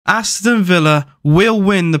Aston Villa will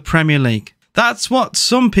win the Premier League. That's what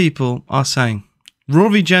some people are saying.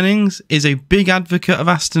 Rory Jennings is a big advocate of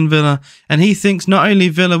Aston Villa, and he thinks not only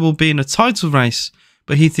Villa will be in a title race,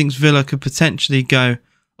 but he thinks Villa could potentially go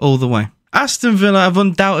all the way. Aston Villa have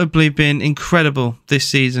undoubtedly been incredible this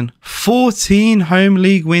season. 14 home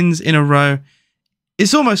league wins in a row.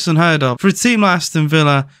 It's almost unheard of. For a team like Aston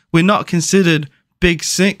Villa, we're not considered Big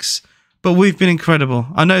Six, but we've been incredible.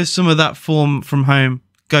 I know some of that form from home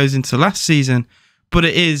goes into last season, but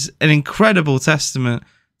it is an incredible testament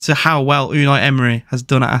to how well Unai Emery has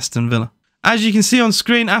done at Aston Villa. As you can see on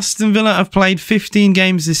screen, Aston Villa have played 15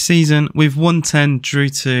 games this season. We've won 10, drew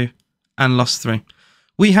 2 and lost 3.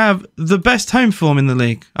 We have the best home form in the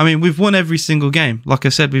league. I mean, we've won every single game. Like I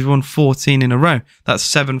said, we've won 14 in a row. That's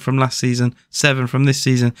 7 from last season, 7 from this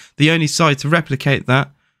season. The only side to replicate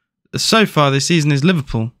that so far this season is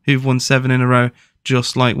Liverpool, who've won 7 in a row,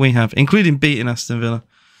 just like we have, including beating Aston Villa.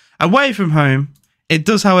 Away from home, it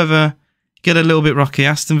does, however, get a little bit rocky.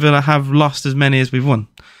 Aston Villa have lost as many as we've won.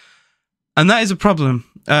 And that is a problem.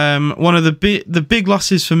 One of the big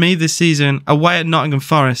losses for me this season, away at Nottingham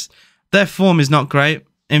Forest, their form is not great.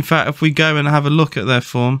 In fact, if we go and have a look at their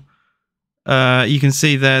form, you can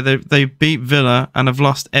see there they beat Villa and have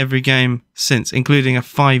lost every game since, including a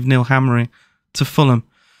 5-0 hammering to Fulham.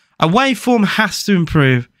 Away form has to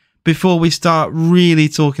improve before we start really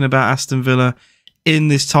talking about Aston Villa in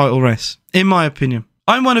this title race, in my opinion.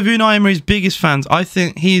 I'm one of Unai Emery's biggest fans. I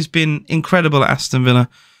think he's been incredible at Aston Villa.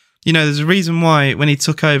 You know, there's a reason why when he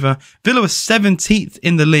took over, Villa was 17th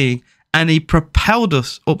in the league and he propelled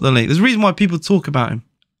us up the league. There's a reason why people talk about him.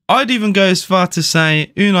 I'd even go as far to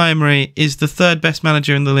say Unai Emery is the 3rd best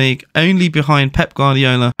manager in the league, only behind Pep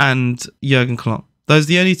Guardiola and Jurgen Klopp. Those are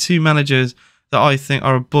the only 2 managers that I think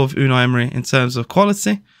are above Unai Emery in terms of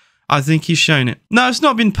quality. I think he's shown it. No, it's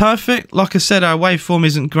not been perfect. Like I said, our away form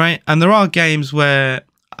isn't great. And there are games where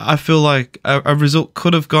I feel like a result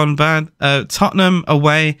could have gone bad. Tottenham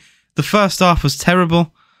away, the first half was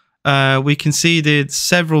terrible. We conceded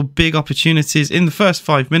several big opportunities. In the first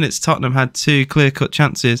 5 minutes, Tottenham had 2 clear-cut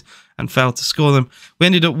chances and failed to score them. We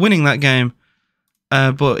ended up winning that game.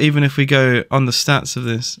 But even if we go on the stats of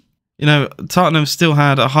this, you know, Tottenham still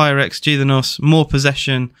had a higher XG than us, more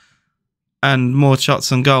possession and more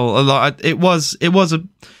shots on goal. It was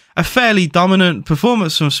a fairly dominant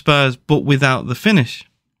performance from Spurs, but without the finish.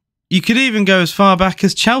 You could even go as far back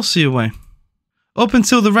as Chelsea away. Up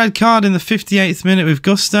until the red card in the 58th minute with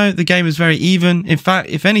Gusto, the game was very even. In fact,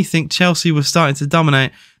 if anything, Chelsea was starting to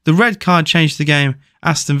dominate. The red card changed the game.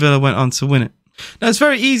 Aston Villa went on to win it. Now, it's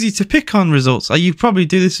very easy to pick on results. You probably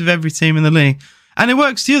do this with every team in the league. And it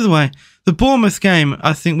works the other way. The Bournemouth game,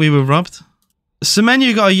 I think we were robbed.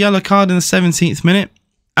 Semenyo got a yellow card in the 17th minute.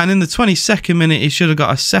 And in the 22nd minute, he should have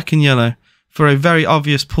got a second yellow for a very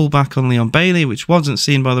obvious pullback on Leon Bailey, which wasn't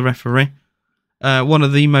seen by the referee. One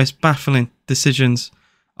of the most baffling decisions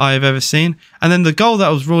I have ever seen. And then the goal that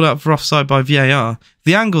was ruled out for offside by VAR,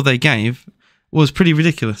 the angle they gave was pretty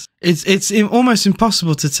ridiculous. It's almost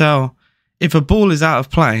impossible to tell if a ball is out of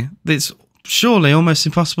play. It's surely almost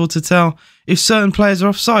impossible to tell if certain players are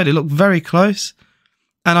offside. It looked very close.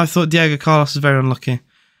 And I thought Diego Carlos was very unlucky.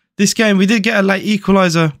 This game, we did get a late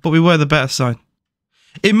equaliser, but we were the better side.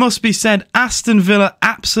 It must be said, Aston Villa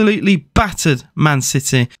absolutely battered Man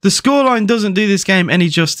City. The scoreline doesn't do this game any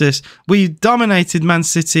justice. We dominated Man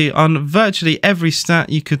City on virtually every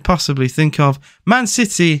stat you could possibly think of. Man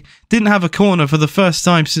City didn't have a corner for the first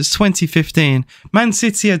time since 2015. Man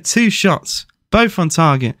City had 2 shots, both on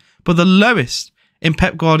target, but the lowest in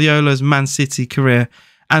Pep Guardiola's Man City career,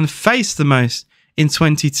 and faced the most in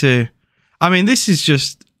 22. I mean, this is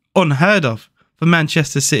just unheard of for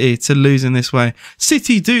Manchester City to lose in this way.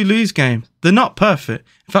 City do lose games. They're not perfect.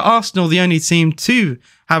 For Arsenal, the only team to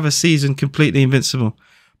have a season completely invincible.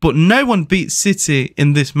 But no one beat City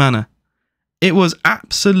in this manner. It was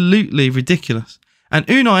absolutely ridiculous. And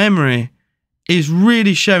Unai Emery is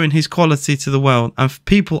really showing his quality to the world. And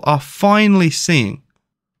people are finally seeing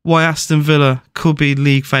why Aston Villa could be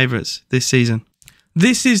league favourites this season.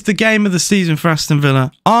 This is the game of the season for Aston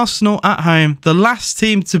Villa. Arsenal at home. The last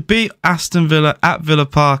team to beat Aston Villa at Villa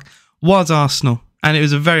Park was Arsenal. And it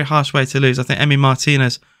was a very harsh way to lose. I think Emi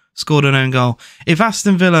Martinez scored an own goal. If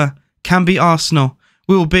Aston Villa can beat Arsenal,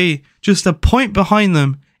 we will be just a point behind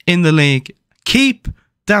them in the league. Keep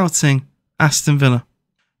doubting Aston Villa.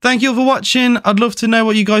 Thank you all for watching. I'd love to know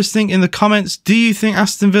what you guys think in the comments. Do you think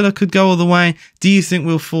Aston Villa could go all the way? Do you think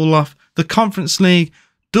we'll fall off? The Conference League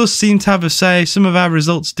does seem to have a say. Some of our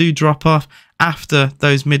results do drop off after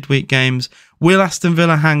those midweek games. Will Aston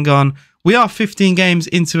Villa hang on? We are 15 games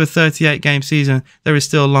into a 38-game season. There is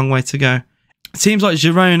still a long way to go. Teams like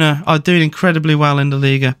Girona are doing incredibly well in the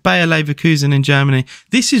Liga. Bayer Leverkusen in Germany.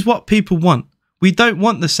 This is what people want. We don't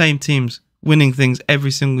want the same teams winning things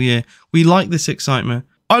every single year. We like this excitement.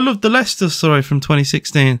 I love the Leicester story from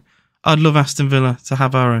 2016. I'd love Aston Villa to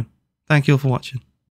have our own. Thank you all for watching.